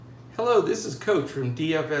Hello, this is Coach from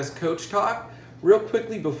DFS Coach Talk. Real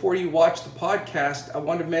quickly, before you watch the podcast, I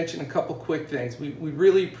want to mention a couple quick things. We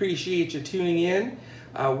really appreciate you tuning in.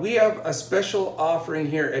 We have a special offering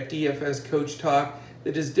here at DFS Coach Talk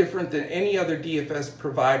that is different than any other DFS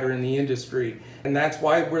provider in the industry, and that's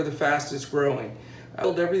why we're the fastest growing. I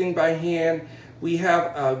build everything by hand. We have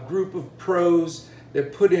a group of pros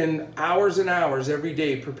that put in hours and hours every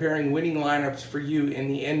day preparing winning lineups for you in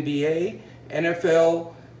the NBA,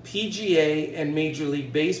 NFL, PGA, and Major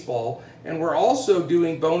League Baseball. And we're also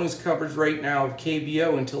doing bonus coverage right now of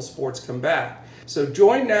KBO until sports come back. So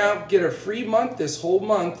join now, get a free month this whole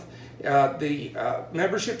month. The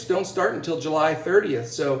memberships don't start until July 30th.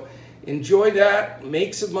 So enjoy that,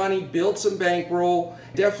 make some money, build some bankroll.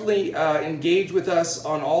 Definitely engage with us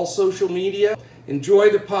on all social media. Enjoy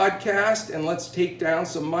the podcast, and let's take down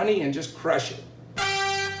some money and just crush it.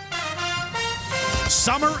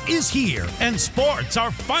 Summer is here, and sports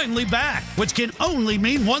are finally back, which can only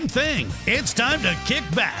mean one thing. It's time to kick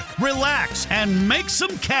back, relax, and make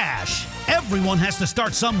some cash. Everyone has to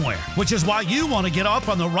start somewhere, which is why you want to get off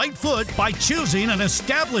on the right foot by choosing an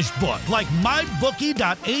established book like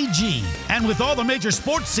MyBookie.ag. And with all the major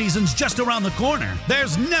sports seasons just around the corner,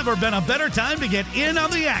 there's never been a better time to get in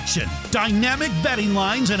on the action. Dynamic betting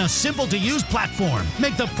lines and a simple-to-use platform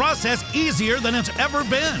make the process easier than it's ever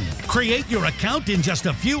been. Create your account in just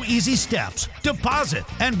a few easy steps, deposit,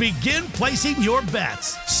 and begin placing your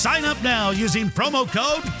bets. Sign up now using promo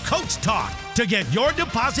code COACHTALK to get your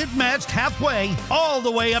deposit matched halfway, all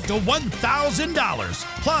the way up to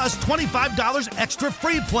 $1,000, plus $25 extra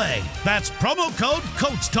free play. That's promo code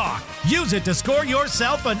COACHTALK. Use it to score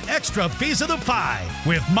yourself an extra piece of the pie.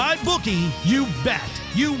 With MyBookie, you bet,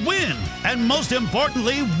 you win, and most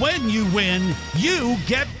importantly, when you win, you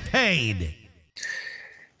get paid.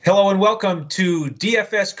 Hello and welcome to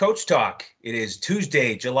DFS Coach Talk. It is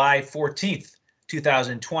Tuesday, July 14th,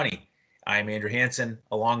 2020. I'm Andrew Hansen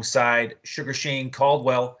alongside Sugar Shane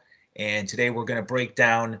Caldwell, and today we're going to break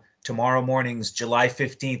down tomorrow morning's July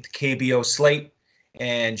 15th KBO slate.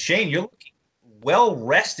 And Shane, you're looking well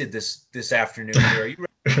rested this afternoon here. Are you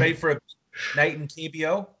ready for a night in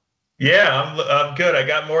KBO? Yeah, I'm good. I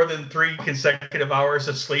got more than 3 consecutive hours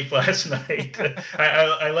of sleep last night.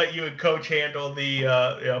 I let you and Coach handle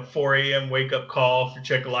the 4 a.m. wake up call for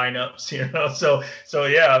check lineups. So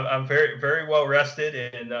yeah, I'm very very well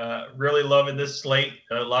rested and really loving this slate.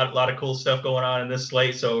 A lot of cool stuff going on in this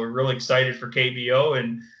slate. So we're really excited for KBO.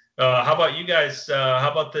 And how about you guys? How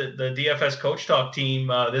about the DFS Coach Talk team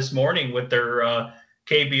this morning with their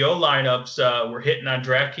KBO lineups? We're hitting on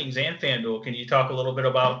DraftKings and FanDuel. Can you talk a little bit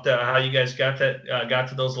about how you guys got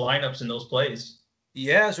to those lineups and those plays?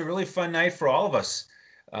 Yeah, it's a really fun night for all of us,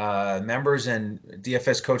 members and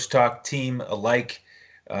DFS Coach Talk team alike.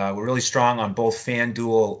 We're really strong on both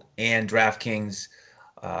FanDuel and DraftKings.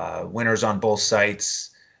 Winners on both sites.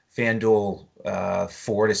 FanDuel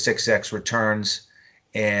 4 to 6x returns.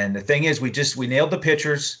 And the thing is, we nailed the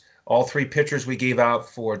pitchers. All 3 pitchers we gave out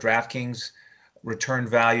for DraftKings. Return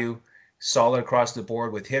value solid across the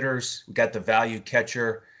board with hitters. We got the value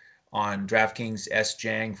catcher on DraftKings, S.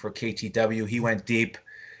 Jang for KTW. He went deep.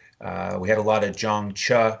 We had a lot of Jong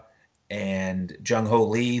Cha and Jung Ho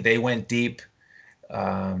Lee. They went deep.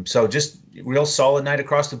 So just real solid night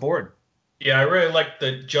across the board. Yeah, I really like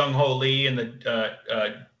the Jung Ho Lee and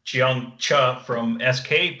the Jung Cha from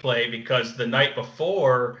SK play because the night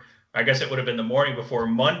before, I guess it would have been the morning before,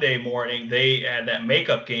 Monday morning, they had that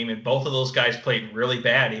makeup game, and both of those guys played really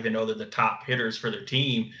bad, even though they're the top hitters for their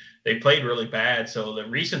team. They played really bad. So the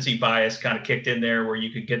recency bias kind of kicked in there where you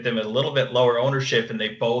could get them at a little bit lower ownership, and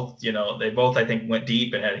they both, I think, went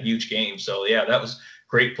deep and had a huge game. So, yeah, that was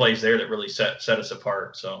great plays there that really set us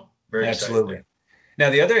apart. So very Absolutely. excited. Now,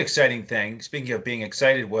 the other exciting thing, speaking of being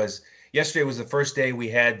excited, was yesterday was the first day we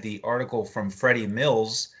had the article from Freddie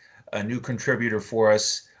Mills, a new contributor for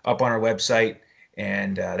us, up on our website,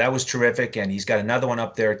 and that was terrific. And he's got another one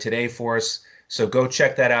up there today for us. So go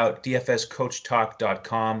check that out,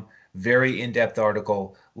 dfscoachtalk.com. Very in-depth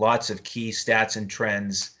article, lots of key stats and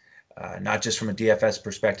trends, not just from a DFS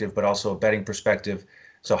perspective, but also a betting perspective.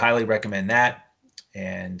 So highly recommend that.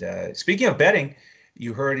 And speaking of betting,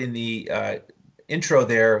 you heard in the intro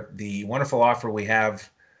there the wonderful offer we have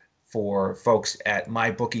for folks at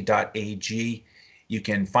mybookie.ag. You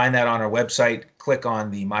can find that on our website. Click on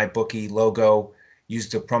the MyBookie logo. Use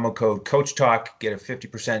the promo code CoachTalk. Get a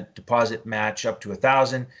 50% deposit match up to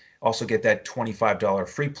 $1,000. Also get that $25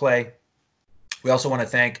 free play. We also want to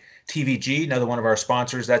thank TVG, another one of our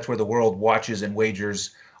sponsors. That's where the world watches and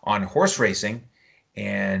wagers on horse racing.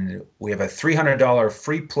 And we have a $300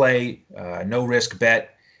 free play, no risk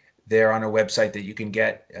bet there on our website that you can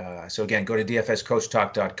get. So again, go to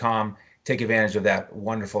dfscoachtalk.com, take advantage of that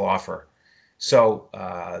wonderful offer. So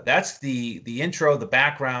that's the intro, the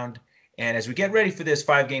background. And as we get ready for this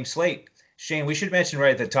 5-game slate, Shane, we should mention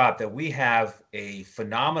right at the top that we have a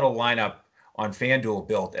phenomenal lineup on FanDuel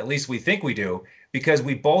built. At least we think we do, because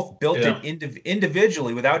we both built it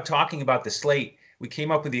individually without talking about the slate. We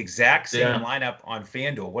came up with the exact same lineup on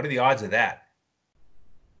FanDuel. What are the odds of that?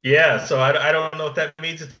 Yeah, so I don't know if that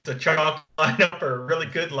means it's a chalk lineup or a really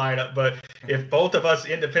good lineup, but if both of us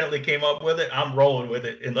independently came up with it, I'm rolling with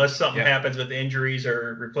it. Unless something happens with injuries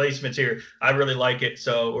or replacements here, I really like it.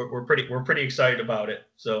 So we're pretty excited about it.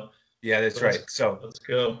 So yeah, that's right. So let's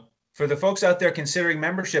go. For the folks out there considering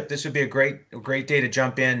membership, this would be a great day to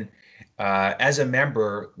jump in. As a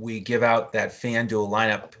member, we give out that FanDuel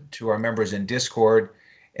lineup to our members in Discord,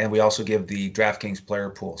 and we also give the DraftKings player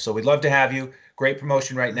pool. So we'd love to have you. Great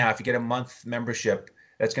promotion right now. If you get a month membership,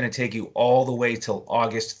 that's going to take you all the way till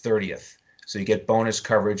August 30th. So you get bonus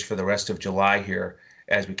coverage for the rest of July here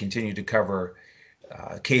as we continue to cover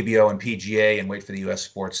KBO and PGA and wait for the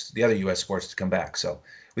other U.S. sports to come back. So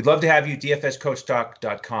we'd love to have you.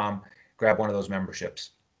 DFSCoachTalk.com. Grab one of those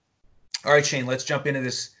memberships. All right, Shane, let's jump into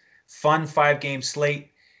this fun 5-game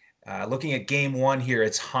slate. Looking at game 1 here,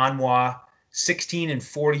 it's Hanwha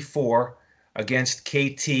 16-44 against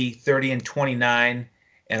KT 30-29.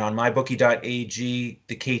 And on mybookie.ag,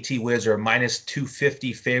 the KT Wiz are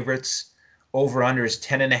 -250 favorites. Over-under is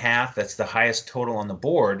 10.5. That's the highest total on the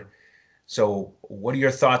board. So what are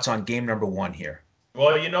your thoughts on game number 1 here? Well,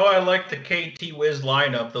 I like the KT Wiz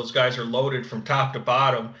lineup. Those guys are loaded from top to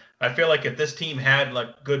bottom. I feel like if this team had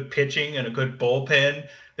like good pitching and a good bullpen,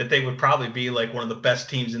 that they would probably be like one of the best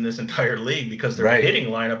teams in this entire league, because their hitting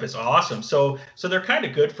lineup is awesome. So they're kind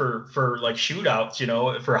of good for like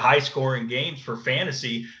shootouts, for high scoring games, for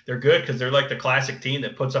fantasy. They're good because they're like the classic team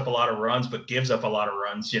that puts up a lot of runs but gives up a lot of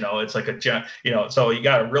runs. It's like so you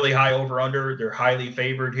got a really high over under. They're highly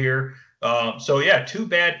favored here. Two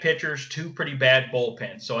bad pitchers, 2 pretty bad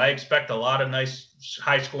bullpens. So I expect a lot of nice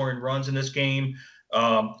high scoring runs in this game.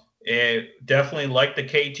 Definitely like the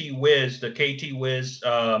KT Wiz. The KT Wiz,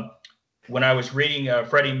 when I was reading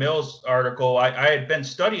Freddie Mills' article, I had been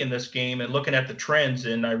studying this game and looking at the trends,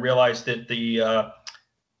 and I realized that the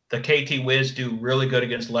KT Wiz do really good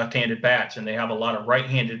against left-handed bats, and they have a lot of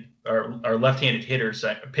right-handed or left-handed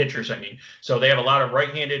pitchers. So they have a lot of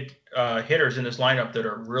right-handed hitters in this lineup that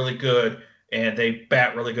are really good, and they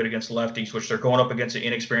bat really good against lefties, which they're going up against an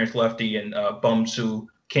inexperienced lefty and Bum-Soo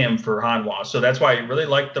Kim for Hanwha. So that's why I really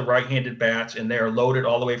like the right-handed bats, and they are loaded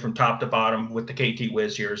all the way from top to bottom with the KT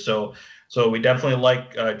Wiz here. So we definitely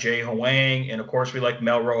like Jay Hwang, and of course we like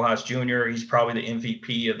Mel Rojas Jr. He's probably the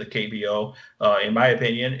MVP of the KBO, in my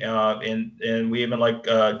opinion. And we even like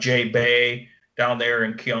Jay Bay down there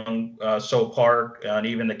in Kyung So Park, and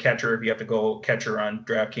even the catcher, if you have to go catcher on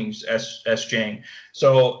DraftKings, S. Jang.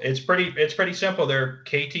 So it's pretty simple there.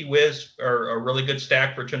 KT Wiz are a really good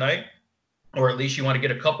stack for tonight, or at least you want to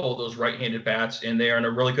get a couple of those right-handed bats, and they are in a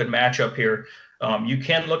really good matchup here. You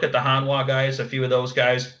can look at the Hanwha guys, a few of those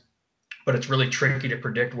guys, but it's really tricky to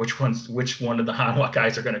predict which one of the Hanwha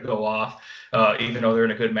guys are going to go off, even though they're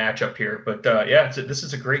in a good matchup here. But this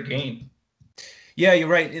is a great game. Yeah, you're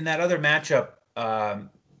right. In that other matchup,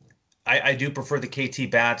 I do prefer the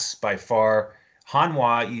KT bats by far.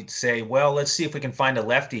 Hanwha, you'd say, well, let's see if we can find a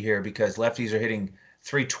lefty here, because lefties are hitting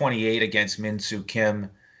 328 against Min-Soo Kim.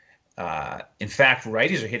 In fact,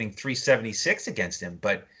 righties are hitting 376 against him,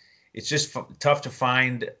 but it's just tough to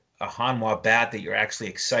find a Hanwha bat that you're actually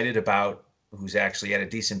excited about, who's actually at a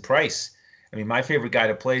decent price. I mean, my favorite guy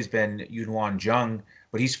to play has been Yunhwan Jung,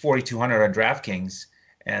 but he's 4,200 on DraftKings,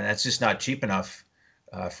 and that's just not cheap enough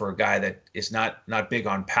for a guy that is not big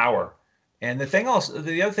on power. And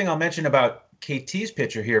the other thing I'll mention about KT's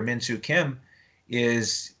pitcher here, Min-Soo Kim,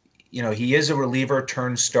 is he is a reliever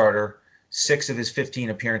turned starter. 6 of his 15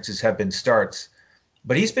 appearances have been starts,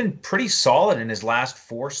 but he's been pretty solid in his last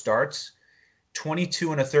 4 starts.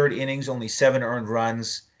 22 1/3 innings, only 7 earned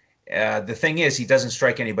runs. The thing is, he doesn't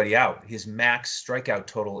strike anybody out. His max strikeout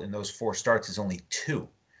total in those 4 starts is only 2.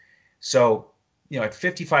 So, at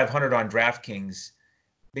 5,500 on DraftKings,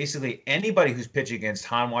 basically anybody who's pitching against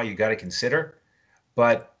Hanwha, you got to consider,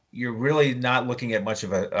 but you're really not looking at much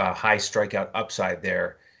of a high strikeout upside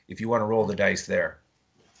there if you want to roll the dice there.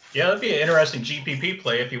 Yeah, that'd be an interesting GPP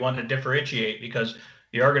play if you want to differentiate, because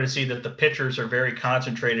you are going to see that the pitchers are very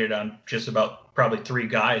concentrated on just about probably 3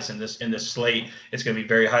 guys in this slate. It's going to be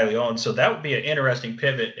very highly owned. So that would be an interesting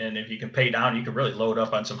pivot. And if you can pay down, you can really load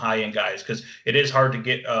up on some high-end guys, because it is hard to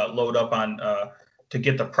get load up on to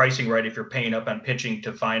get the pricing right if you're paying up on pitching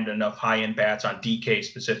to find enough high-end bats on DK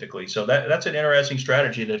specifically. So that's an interesting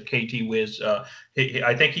strategy that KT Wiz.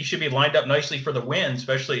 I think he should be lined up nicely for the win,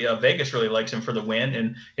 especially Vegas really likes him for the win.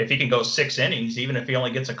 And if he can go 6 innings, even if he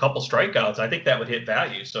only gets a couple strikeouts, I think that would hit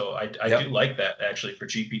value. So I do like that actually for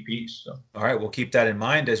GPPs. So. All right, we'll keep that in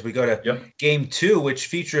mind as we go to game 2, which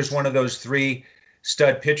features one of those 3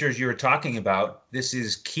 stud pitchers you were talking about. This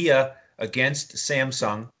is Kia against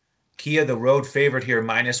Samsung. Kia, the road favorite here,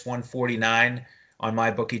 minus 149 on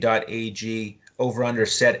mybookie.ag, over under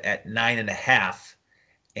set at 9.5.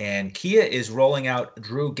 And Kia is rolling out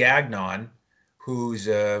Drew Gagnon, who's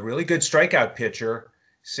a really good strikeout pitcher,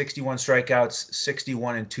 61 strikeouts,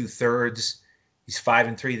 61 2/3. He's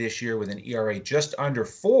 5-3 this year with an ERA just under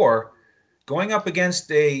 4, going up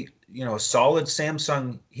against a solid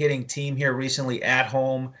Samsung hitting team here recently at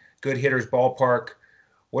home, good hitters ballpark.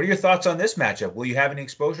 What are your thoughts on this matchup? Will you have any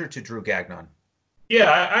exposure to Drew Gagnon?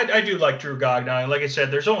 Yeah, I do like Drew Gagnon. Like I said,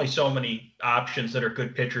 there's only so many options that are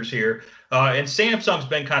good pitchers here. And Samsung's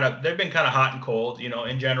been kind of hot and cold.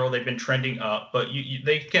 In general, they've been trending up, but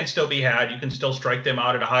they can still be had. You can still strike them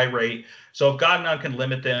out at a high rate. So if Gagnon can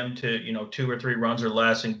limit them to 2 or 3 runs or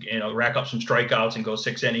less and rack up some strikeouts and go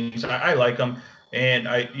 6 innings, I like them. And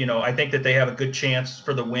I think that they have a good chance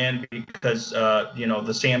for the win because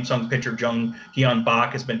the Samsung pitcher Jung Hyun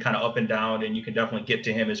Bak has been kind of up and down, and you can definitely get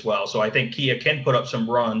to him as well. So I think Kia can put up some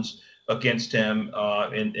runs against him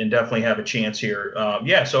and definitely have a chance here.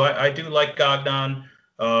 So I do like Gagnon.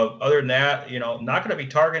 Other than that, not going to be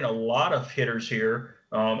targeting a lot of hitters here.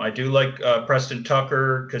 I do like Preston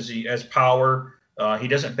Tucker because he has power. He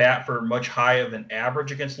doesn't bat for much high of an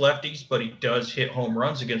average against lefties, but he does hit home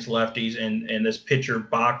runs against lefties. And this pitcher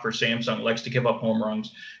Bach for Samsung likes to give up home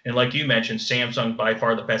runs. And like you mentioned, Samsung by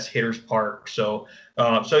far the best hitters park. So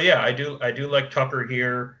I do like Tucker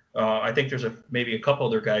here. I think there's maybe a couple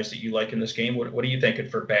other guys that you like in this game. What are you thinking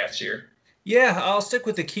for bats here? Yeah, I'll stick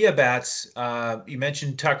with the Kia bats. You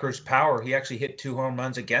mentioned Tucker's power. He actually hit 2 home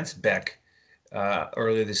runs against Beck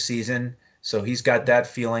earlier this season. So he's got that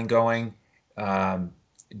feeling going.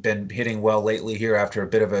 Been hitting well lately here after a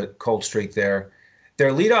bit of a cold streak there.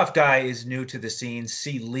 Their leadoff guy is new to the scene,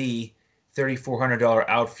 C. Lee, $3,400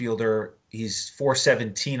 outfielder. He's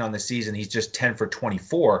 417 on the season. He's just 10 for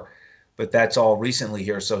 24, but that's all recently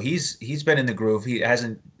here. So he's been in the groove. He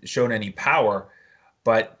hasn't shown any power,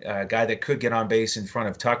 but a guy that could get on base in front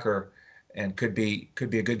of Tucker and could be a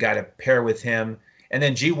good guy to pair with him. And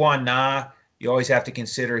then Ji-Hwan Na, you always have to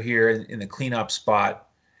consider here in the cleanup spot.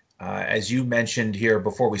 As you mentioned here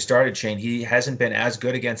before we started, Shane, he hasn't been as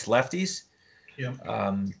good against lefties,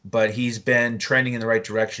 but he's been trending in the right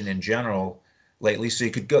direction in general lately. So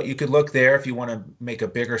you could look there if you want to make a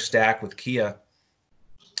bigger stack with Kia.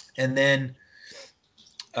 And then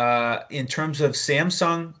in terms of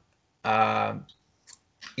Samsung, I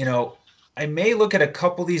may look at a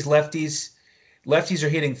couple of these lefties. Lefties are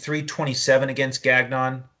hitting 327 against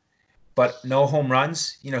Gagnon, but no home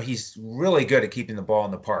runs. He's really good at keeping the ball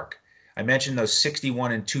in the park. I mentioned those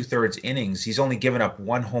 61 2/3 innings. He's only given up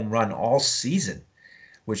 1 home run all season,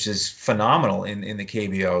 which is phenomenal in the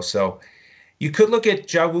KBO. So you could look at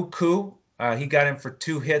Jaewoo Koo. He got him for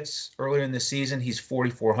 2 hits earlier in the season. He's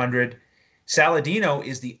 4,400. Saladino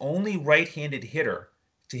is the only right-handed hitter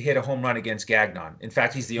to hit a home run against Gagnon. In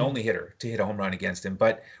fact, he's the only hitter to hit a home run against him.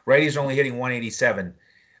 But righties are only hitting 187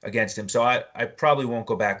 against him. So I probably won't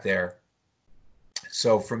go back there.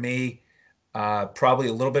 So for me, probably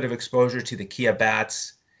a little bit of exposure to the Kia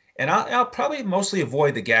bats. And I'll probably mostly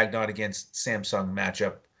avoid the Gagnon against Samsung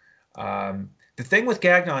matchup. The thing with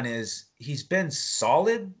Gagnon is he's been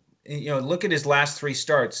solid. Look at his last 3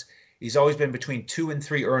 starts. He's always been between 2 and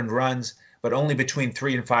 3 earned runs, but only between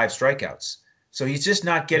 3 and 5 strikeouts. So he's just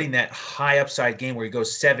not getting that high upside game where he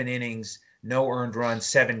goes 7 innings, no earned runs,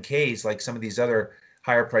 7 Ks like some of these other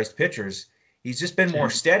higher priced pitchers. He's just been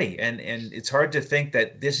more steady, and it's hard to think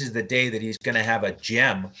that this is the day that he's going to have a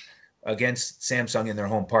gem against Samsung in their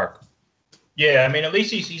home park. Yeah, I mean, at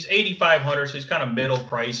least he's 8,500, so he's kind of middle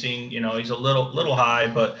pricing. He's a little high,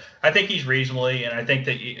 but I think he's reasonably, and I think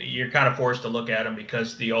that you're kind of forced to look at him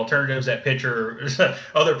because the alternatives at pitcher,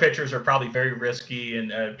 other pitchers are probably very risky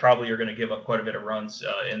and probably are going to give up quite a bit of runs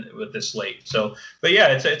with this slate. So, but yeah,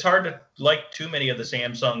 it's hard to like too many of the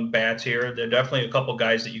Samsung bats here. There are definitely a couple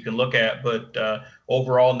guys that you can look at, but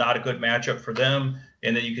overall, not a good matchup for them.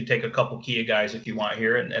 And then you can take a couple Kia guys if you want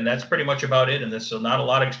here. And that's pretty much about it in this. So not a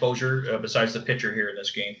lot of exposure besides the pitcher here in this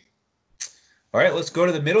game. All right, let's go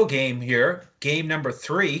to the middle game here. Game number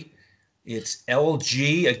 3. It's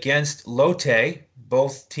LG against Lotte.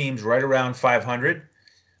 Both teams right around 500.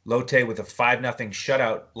 Lotte with a 5-0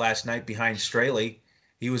 shutout last night behind Straley.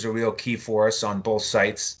 He was a real key for us on both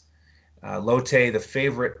sites. Lotte, the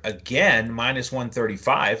favorite again, minus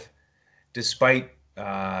 135, despite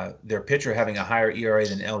their pitcher having a higher ERA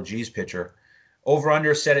than LG's pitcher.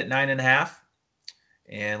 Over-under set at 9.5.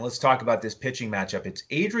 And let's talk about this pitching matchup. It's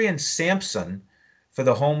Adrian Sampson for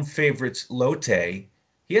the home favorites Lotte.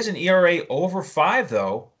 He has an ERA over 5,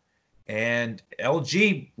 though. And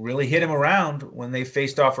LG really hit him around when they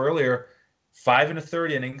faced off earlier. 5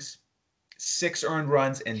 1/3 innings, 6 earned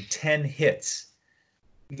runs, and 10 hits.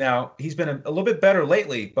 Now, he's been a little bit better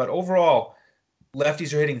lately, but overall,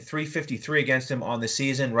 lefties are hitting .353 against him on the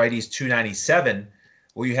season, righties .297.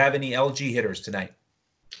 Will you have any LG hitters tonight?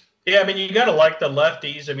 Yeah, I mean, you got to like the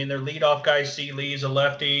lefties. I mean, their leadoff guy, C. Lee, is a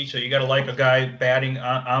lefty, so you got to like a guy batting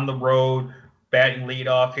on the road, batting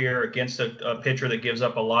leadoff here against a pitcher that gives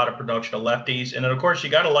up a lot of production to lefties. And then, of course, you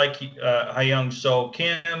got to like Hyung So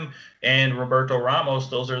Kim and Roberto Ramos.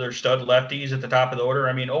 Those are their stud lefties at the top of the order.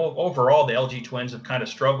 I mean, overall, the LG Twins have kind of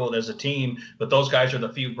struggled as a team, but those guys are the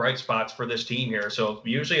few bright spots for this team here. So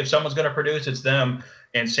usually if someone's going to produce, it's them.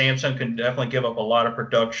 And Sampson can definitely give up a lot of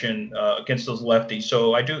production against those lefties.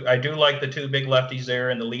 So I do like the two big lefties there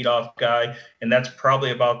and the leadoff guy, and that's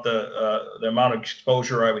probably about the amount of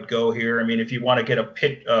exposure I would go here. I mean, if you want to get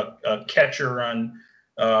a catcher on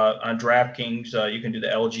DraftKings, you can do the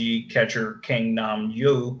LG catcher Kang Nam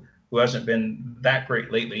Yu, who hasn't been that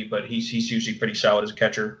great lately, but he's usually pretty solid as a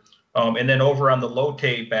catcher. And then over on the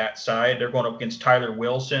Lotte bat side, they're going up against Tyler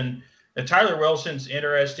Wilson. And Tyler Wilson's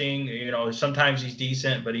interesting. You know, sometimes he's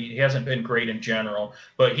decent, but he hasn't been great in general.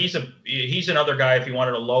 But he's another guy. If you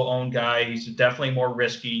wanted a low-owned guy, he's definitely more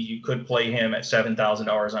risky. You could play him at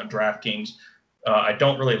 $7,000 on DraftKings. I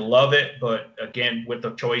don't really love it, but again, with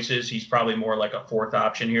the choices, he's probably more like a fourth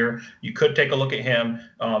option here. You could take a look at him,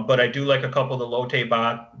 but I do like a couple of the Lotte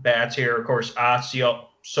bats here. Of course, Asiel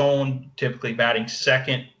Son, typically batting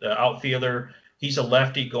second, the outfielder. He's a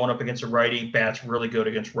lefty going up against a righty. Bats really good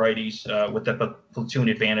against righties with the platoon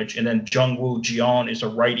advantage. And then Jungwoo Jeon is a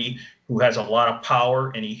righty who has a lot of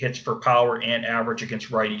power, and he hits for power and average against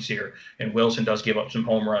righties here. And Wilson does give up some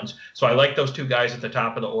home runs. So I like those two guys at the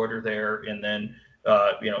top of the order there. And then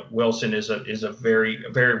Wilson is a very,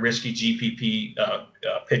 very risky GPP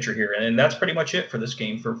pitcher here. And that's pretty much it for this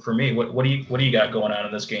game for me. What do you got going on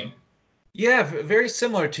in this game? Yeah, very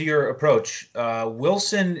similar to your approach.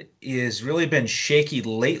 Wilson has really been shaky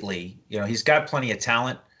lately. You know, he's got plenty of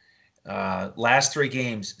talent. Last 3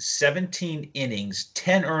 games, 17 innings,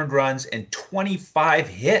 10 earned runs, and 25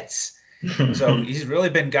 hits. So he's really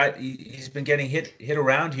been getting hit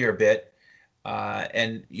around here a bit.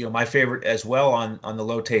 And you know, my favorite as well on the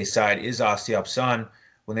Lotte side is Asiel Son.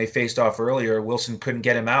 When they faced off earlier, Wilson couldn't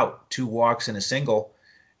get him out. 2 walks and a single.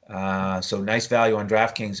 So nice value on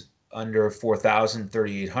DraftKings. Under 4,000,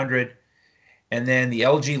 3,800. And then the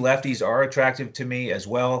LG lefties are attractive to me as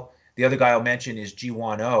well. The other guy I'll mention is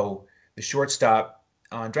Ji-Won Oh, the shortstop.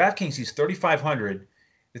 On DraftKings, he's 3,500.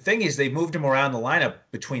 The thing is, they moved him around the lineup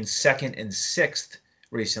between 2nd and 6th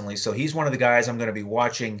recently. So he's one of the guys I'm going to be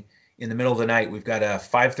watching in the middle of the night. We've got a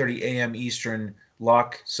 5:30 a.m. Eastern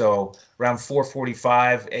lock. So around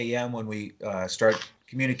 4:45 a.m. when we start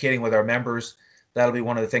communicating with our members, that'll be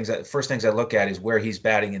one of the things first things I look at is where he's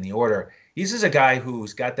batting in the order. He's just a guy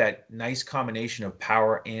who's got that nice combination of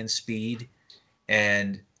power and speed.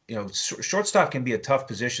 And, you know, shortstop can be a tough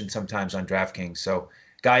position sometimes on DraftKings. So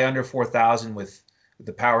guy under 4,000 with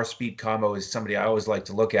the power speed combo is somebody I always like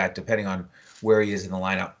to look at depending on where he is in the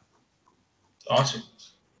lineup. Awesome.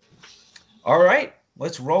 All right,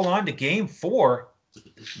 let's roll on to game 4.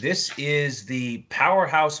 This is the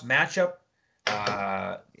powerhouse matchup.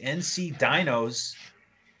 NC Dinos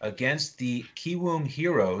against the Kiwoom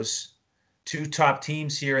Heroes, 2 top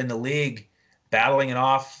teams here in the league, battling it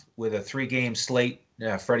off with a 3-game slate.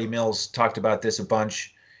 Freddie Mills talked about this a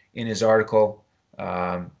bunch in his article.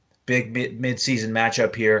 Big mid-season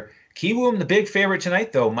matchup here. Kiwoom, the big favorite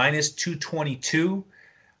tonight, though, minus 222,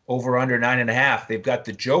 over under 9.5. They've got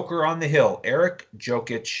the Joker on the hill, Eric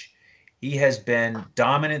Jokic. He has been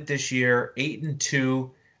dominant this year, 8-2.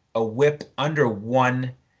 A whip under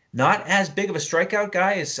 1. Not as big of a strikeout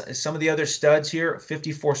guy as some of the other studs here.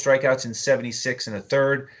 54 strikeouts in 76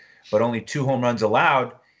 1/3, but only 2 home runs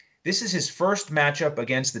allowed. This is his first matchup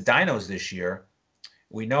against the Dinos this year.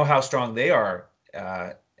 We know how strong they are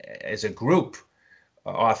as a group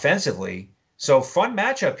offensively. So fun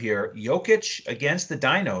matchup here. Jokic against the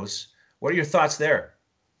Dinos. What are your thoughts there?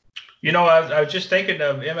 You know, I was just thinking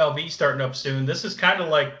of MLB starting up soon. This is kind of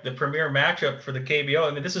like the premier matchup for the KBO.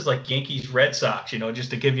 I mean, this is like Yankees Red Sox, you know, just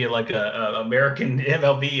to give you like a American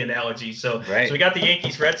MLB analogy. So, right. So we got the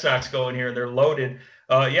Yankees Red Sox going here. They're loaded.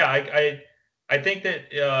 I I think that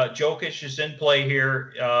Jokic is in play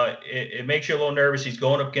here. It makes you a little nervous. He's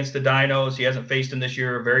going up against the Dinos. He hasn't faced them this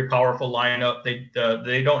year. A very powerful lineup.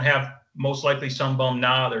 They don't have most likely Sunbum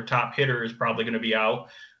Na. Their top hitter is probably going to be out.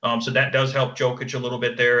 So that does help Jokic a little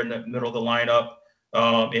bit there in the middle of the lineup.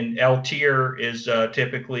 And Altier is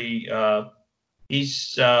typically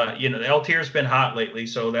he's Altier's been hot lately,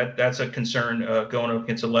 so that's a concern going up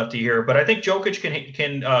against a lefty here. But I think Jokic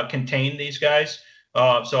can contain these guys.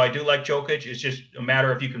 So I do like Jokic. It's just a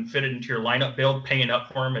matter of you can fit it into your lineup build, paying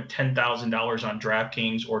up for him at $10,000 on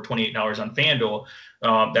DraftKings or $28 on FanDuel.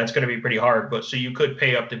 That's going to be pretty hard. But so you could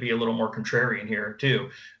pay up to be a little more contrarian here too.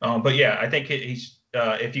 But yeah, I think he's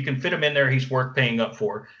if you can fit him in there, he's worth paying up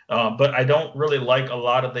for. But I don't really like a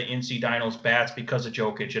lot of the NC Dinos bats because of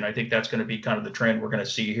Jokic, and I think that's going to be kind of the trend we're going to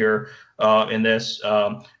see here in this.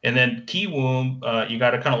 And then Kiwoom, you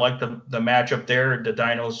got to kind of like the matchup there. The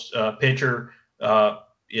Dinos pitcher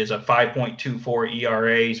is a 5.24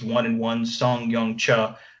 ERA. He's 1-1. Sung Young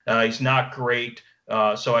Cha. He's not great.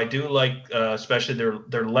 So I do like, especially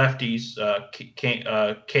their lefties,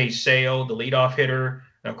 Kei Seo, the leadoff hitter.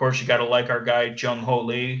 And of course, you got to like our guy, Jung Ho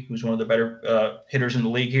Lee, who's one of the better hitters in the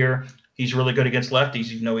league here. He's really good against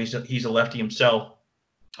lefties, even though he's a lefty himself.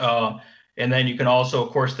 And then you can also,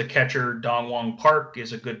 of course, the catcher, Dongwon Park,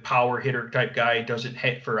 is a good power hitter type guy. He doesn't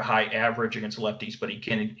hit for a high average against lefties, but he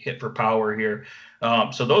can hit for power here.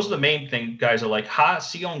 So those are the main guys I like. Ha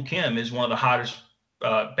Seong Kim is one of the hottest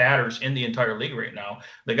batters in the entire league right now.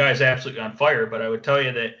 The guy's absolutely on fire, but I would tell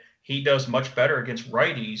you that he does much better against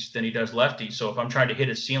righties than he does lefties. So if I'm trying to hit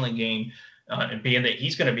his ceiling game, and being that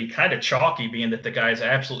he's going to be kind of chalky, being that the guy's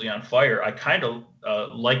absolutely on fire, I kind of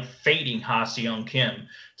like fading Ha Seong Kim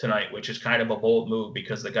tonight, which is kind of a bold move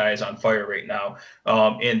because the guy is on fire right now.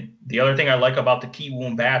 And the other thing I like about the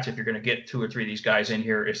Kiwoom bats, if you're going to get 2 or 3 of these guys in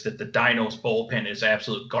here, is that the Dinos bullpen is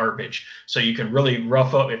absolute garbage. So you can really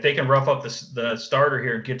rough up, if they can rough up the starter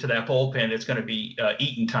here and get to that bullpen, it's going to be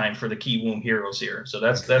eating time for the Kiwoom heroes here. So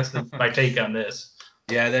that's my take on this.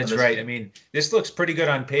 Yeah, that's right. I mean, this looks pretty good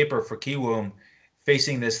on paper for Kiwoom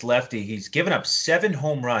facing this lefty. He's given up 7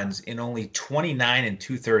 home runs in only 29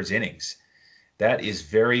 2/3 innings. That is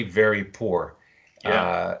very, very poor.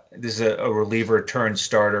 Yeah. This is a reliever turned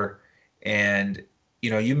starter. And,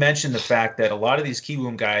 you mentioned the fact that a lot of these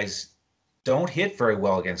Kiwoom guys don't hit very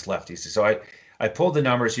well against lefties. So I pulled the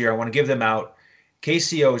numbers here. I want to give them out.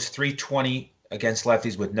 KCO is 320 against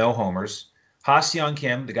lefties with no homers. Ha Seong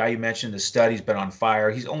Kim, the guy you mentioned, the stud, he's been on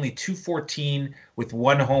fire. He's only 214 with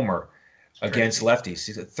 1 homer against lefties.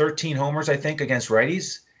 He's at 13 homers, I think, against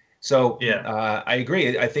righties. So yeah, I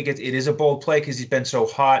agree. I think it is a bold play because he's been so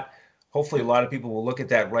hot. Hopefully a lot of people will look at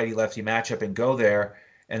that righty-lefty matchup and go there.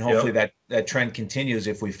 And hopefully that trend continues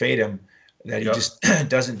if we fade him, that he just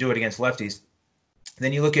doesn't do it against lefties.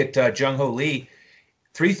 Then you look at Jung Ho Lee,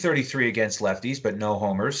 333 against lefties, but no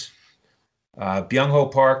homers. Byung-Ho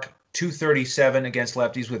Park, 237 against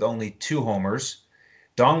lefties with only 2 homers.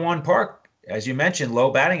 Dongwon Park, as you mentioned,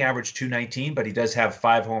 low batting average, 219, but he does have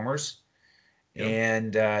 5 homers. Yep.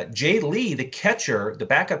 And Jay Lee, the catcher, the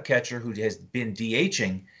backup catcher who has been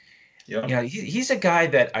DHing, he's a guy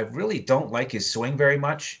that I really don't like his swing very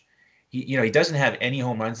much. He doesn't have any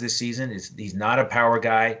home runs this season. He's not a power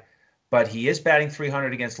guy, but he is batting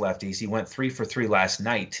 300 against lefties. He went 3 for 3 last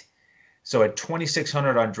night. So at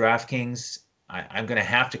 2,600 on DraftKings, I'm going to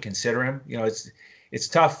have to consider him. It's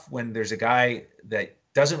tough when there's a guy that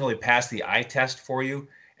doesn't really pass the eye test for you.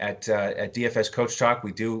 At DFS Coach Talk,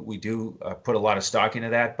 we do put a lot of stock into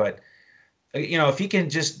that. But if he can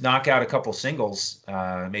just knock out a couple singles,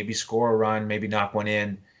 maybe score a run, maybe knock one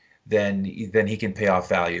in, then he can pay off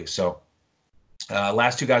value. So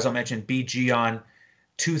last 2 guys I'll mention: BG on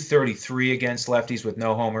 233 against lefties with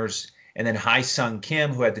no homers, and then Ha Seong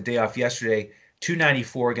Kim, who had the day off yesterday,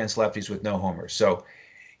 294 against lefties with no homers. So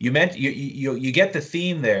you get the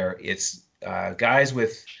theme there. It's guys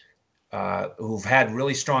with who've had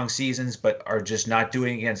really strong seasons but are just not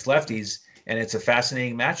doing against lefties, and it's a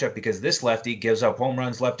fascinating matchup because this lefty gives up home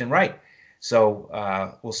runs left and right.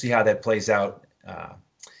 So we'll see how that plays out.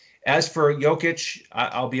 As for Jokic,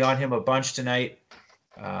 I'll be on him a bunch tonight.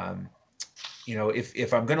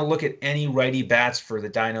 If I'm going to look at any righty bats for the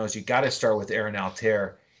Dinos, you got to start with Aaron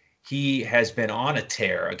Altherr. He has been on a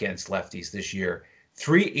tear against lefties this year.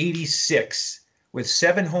 386 with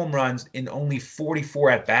 7 home runs in only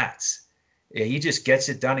 44 at-bats. Yeah, he just gets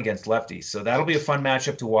it done against lefties. So that'll be a fun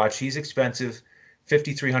matchup to watch. He's expensive,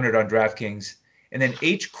 5,300 on DraftKings. And then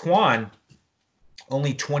H. Kwan,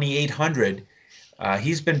 only 2,800.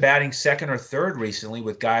 He's been batting 2nd or 3rd recently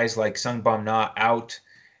with guys like Sunbum Na out,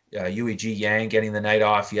 Yui Ji Yang getting the night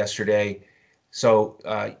off yesterday.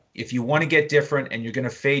 So if you want to get different and you're going to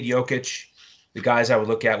fade Jokic, the guys I would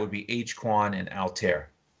look at would be H. Quan and Altair.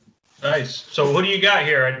 Nice. So who do you got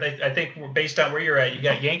here? I think based on where you're at, you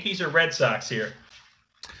got Yankees or Red Sox here?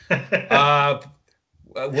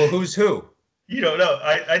 Well, who's who? You don't know.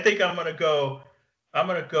 I think I'm gonna go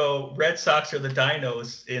Red Sox or the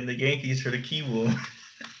Dinos, and the Yankees for the Kiwoom.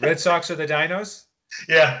 Red Sox or the Dinos?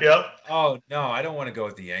 Yeah. Yep. Oh no, I don't want to go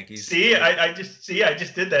with the Yankees. See, I just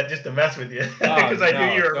did that just to mess with you because I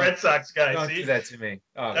knew you were a Red Sox guy. Don't do that to me.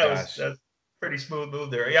 Oh gosh. That's pretty smooth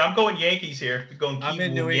move there. Yeah, I'm going Yankees here. I'm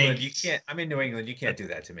in New England. I'm in New England. You can't do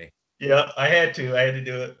that to me. Yeah, I had to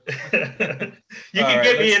do it. You can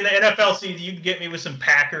get me in the NFL season. You can get me with some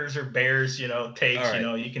Packers or Bears, takes.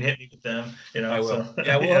 Right. You can hit me with them. I will. So,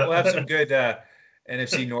 yeah, we'll have some good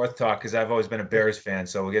NFC North talk because I've always been a Bears fan.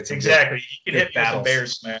 So we'll get some exactly. You can hit me with some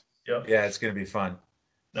Bears smack. Yep. Yeah, it's going to be fun.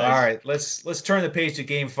 Nice. All right, let's turn the page to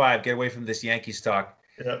Game 5. Get away from this Yankees talk.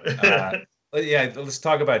 Yep. Let's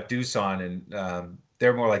talk about Doosan, and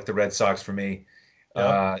they're more like the Red Sox for me.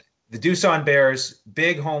 Yep. The Doosan Bears,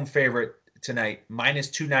 big home favorite tonight, minus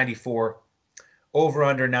 294, over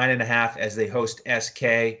under 9.5 as they host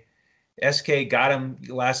SK. SK got them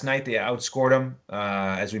last night. They outscored them.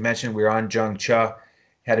 As we mentioned, we were on Jung Cha,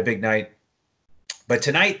 had a big night. But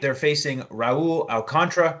tonight they're facing Raul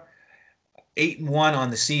Alcantara, 8-1 on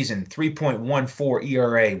the season, 3.14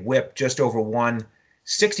 ERA, whip just over 1,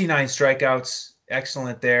 69 strikeouts,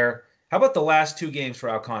 excellent there. How about the last 2 games for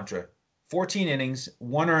Alcantara? 14 innings,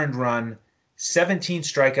 1 earned run, 17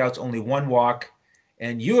 strikeouts, only 1 walk.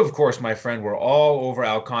 And you, of course, my friend, were all over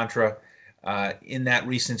Alcantara in that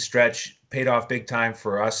recent stretch. Paid off big time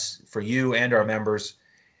for us, for you and our members.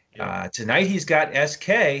 Tonight he's got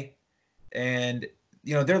SK, and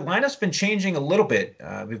their lineup's been changing a little bit.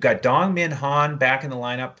 We've got Dong Min Han back in the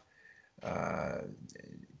lineup.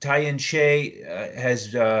 Tai-In Che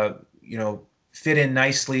has fit in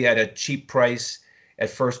nicely at a cheap price at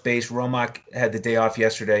first base. Romak had the day off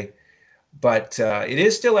yesterday, but it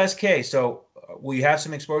is still SK. So will you have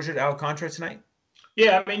some exposure to Alcantara tonight?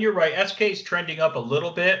 Yeah, I mean, you're right. SK is trending up a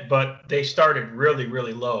little bit, but they started really,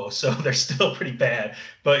 really low, so they're still pretty bad.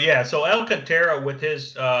 But yeah, so Alcantara with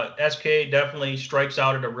his SK definitely strikes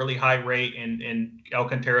out at a really high rate, and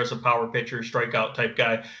Alcantara's a power pitcher, strikeout type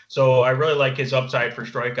guy. So I really like his upside for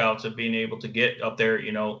strikeouts of being able to get up there,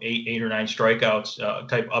 8 or 9 strikeouts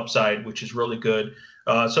type upside, which is really good.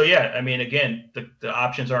 So yeah, I mean, again, the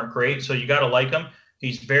options aren't great, so you got to like him.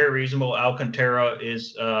 He's very reasonable. Alcantara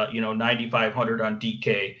is, 9,500 on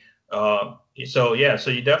DK. So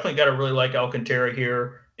you definitely got to really like Alcantara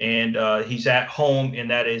here, and he's at home, and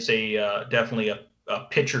that is definitely a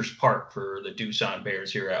pitcher's park for the Doosan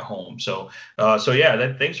Bears here at home. So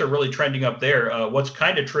things are really trending up there. What's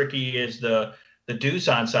kind of tricky is the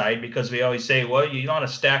Doosan side, because we always say, well, you want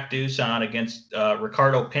to stack Doosan against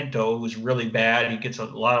Ricardo Pinto, who's really bad. He gets a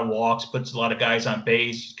lot of walks, puts a lot of guys on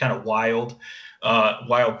base, kind of wild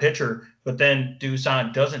pitcher, but then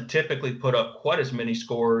Doosan doesn't typically put up quite as many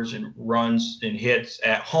scores and runs and hits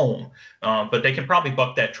at home, but they can probably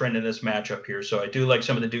buck that trend in this matchup here. So I do like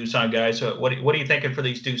some of the Doosan guys. So what are you thinking for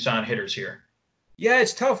these Doosan hitters here? Yeah,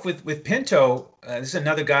 it's tough with Pinto. This is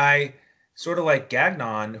another guy sort of like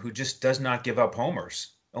Gagnon who just does not give up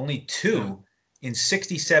homers. Only 2 in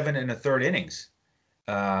 67 and a third innings.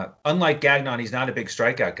 Unlike Gagnon, he's not a big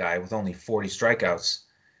strikeout guy with only 40 strikeouts.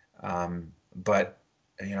 But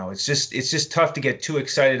it's just tough to get too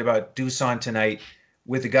excited about Doosan tonight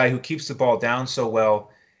with a guy who keeps the ball down so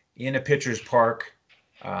well in a pitcher's park.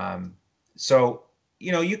 So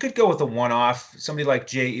you could go with a one-off. Somebody like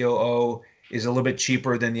J-E-O is a little bit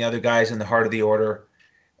cheaper than the other guys in the heart of the order.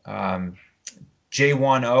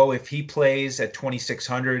 J1O, if he plays at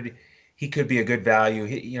 2,600, he could be a good value.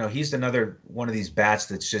 He's another one of these bats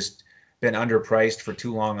that's just been underpriced for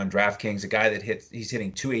too long on DraftKings. A guy that he's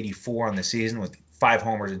hitting 284 on the season with 5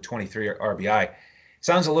 homers and 23 RBI.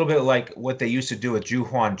 Sounds a little bit like what they used to do with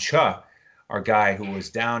Ju-Hwan Cha, our guy who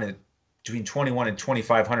was down at between 21 and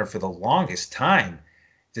 2,500 for the longest time,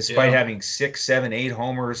 despite having 6, 7, 8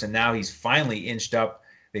 homers, and now he's finally inched up.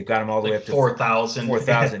 They've got him all the way up to 4,000.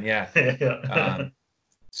 4,000, yeah.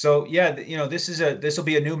 This will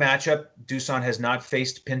be a new matchup. Doosan has not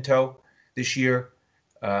faced Pinto this year.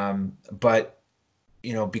 But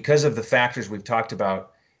because of the factors we've talked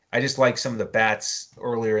about, I just like some of the bats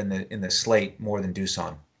earlier in the slate more than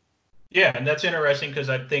Doosan. Yeah, and that's interesting because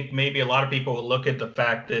I think maybe a lot of people will look at the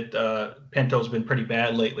fact that Pinto's been pretty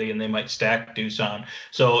bad lately, and they might stack Doosan.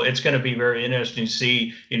 So it's going to be very interesting to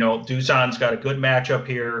see. Doosan's got a good matchup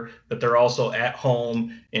here, but they're also at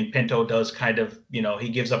home, and Pinto does kind of, he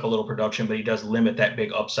gives up a little production, but he does limit that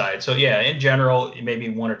big upside. So yeah, in general, maybe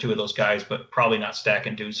one or two of those guys, but probably not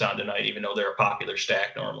stacking Doosan tonight, even though they're a popular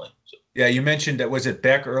stack normally. So. Yeah, you mentioned that, was it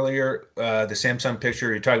Beck earlier? The Samsung picture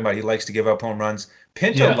you're talking about. He likes to give up home runs.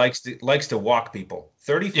 Pinto likes to walk people.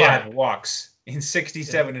 35 walks in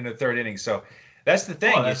 67 in the third inning. So that's the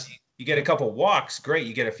thing. You get a couple walks, great.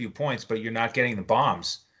 You get a few points, but you're not getting the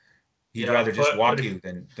bombs. He'd rather just walk you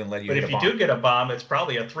than let you hit a bomb. But if you do get a bomb, it's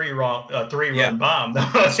probably a three-run bomb.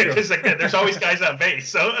 There's always guys on base.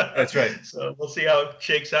 So that's right. So we'll see how it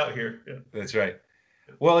shakes out here. Yeah. That's right.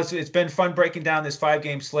 Well, it's been fun breaking down this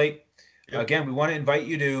 5-game slate. Yep. Again, we want to invite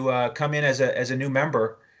you to come in as a new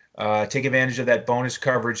member. Take advantage of that bonus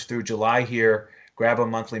coverage through July here. Grab a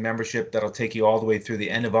monthly membership that'll take you all the way through the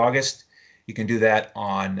end of August. You can do that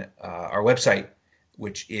on our website,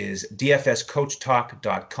 which is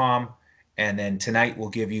dfscoachtalk.com. And then tonight we'll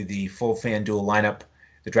give you the full FanDuel lineup,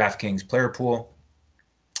 the DraftKings player pool.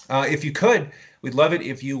 If you could, we'd love it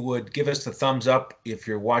if you would give us the thumbs up if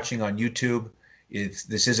you're watching on YouTube.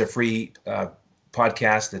 This is a free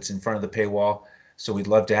podcast that's in front of the paywall. So we'd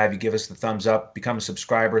love to have you give us the thumbs up, become a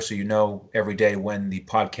subscriber so you know every day when the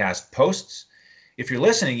podcast posts. If you're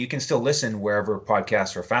listening, you can still listen wherever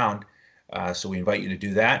podcasts are found. So we invite you to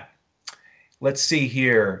do that. Let's see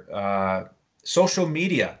here. Social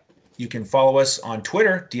media. You can follow us on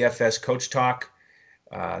Twitter, DFS Coach Talk.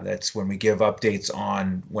 That's when we give updates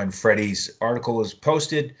on when Freddie's article is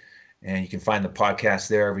posted. And you can find the podcast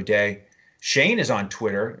there every day. Shane is on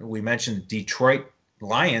Twitter. We mentioned Detroit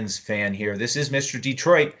Lions fan here. This is Mr.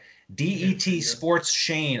 Detroit. DET Sports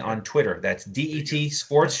Shane on Twitter. That's DET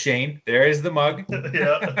Sports Shane. There is the mug.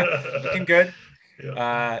 Yeah. Looking good.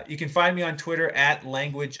 Yeah. You can find me on Twitter at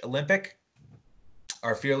Language Olympic.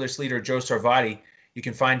 Our fearless leader, Joe Sarvadi. You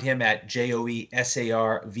can find him at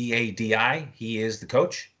JoeSarvadi. He is the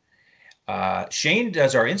coach. Shane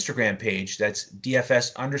does our Instagram page. That's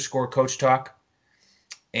DFS_Coach Talk.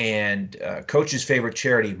 And Coach's favorite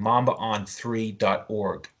charity,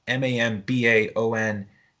 MambaOn3.org,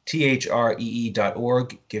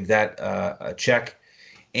 MAMBAONTHREE.org. Give that a check.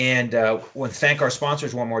 And want to thank our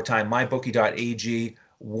sponsors one more time, MyBookie.ag.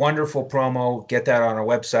 Wonderful promo. Get that on our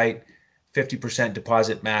website. 50%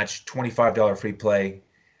 deposit match, $25 free play.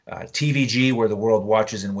 TVG, where the world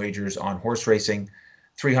watches and wagers on horse racing.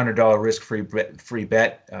 $300 risk-free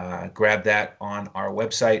bet. Grab that on our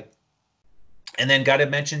website. And then got to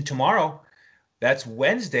mention tomorrow, that's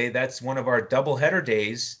Wednesday. That's one of our doubleheader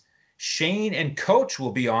days. Shane and Coach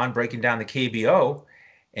will be on breaking down the KBO,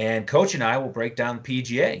 and Coach and I will break down the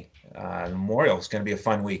PGA. Memorial is going to be a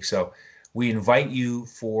fun week. So we invite you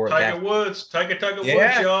for Tiger Woods, Woods,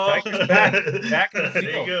 y'all. Tiger's back in the field.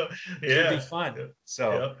 There you go. Yeah. It'll be fun.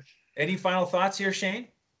 So any final thoughts here, Shane?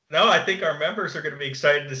 No, I think our members are going to be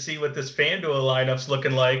excited to see what this FanDuel lineup's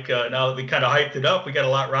looking like. Now that we kind of hyped it up, we got a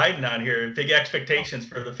lot riding on here. Big expectations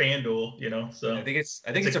for the FanDuel, So I think it's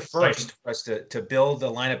a first for us to build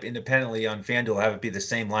the lineup independently on FanDuel, have it be the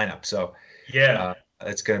same lineup. So yeah,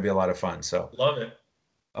 it's going to be a lot of fun. So love it.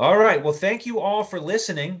 All right. Well, thank you all for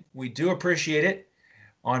listening. We do appreciate it.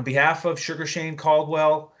 On behalf of Sugar Shane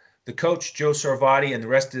Caldwell, the coach Joe Sarvadi, and the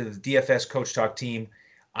rest of the DFS Coach Talk team,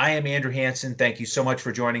 I am Andrew Hansen. Thank you so much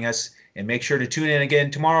for joining us, and make sure to tune in again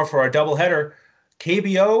tomorrow for our doubleheader,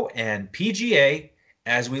 KBO and PGA,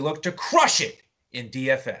 as we look to crush it in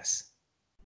DFS.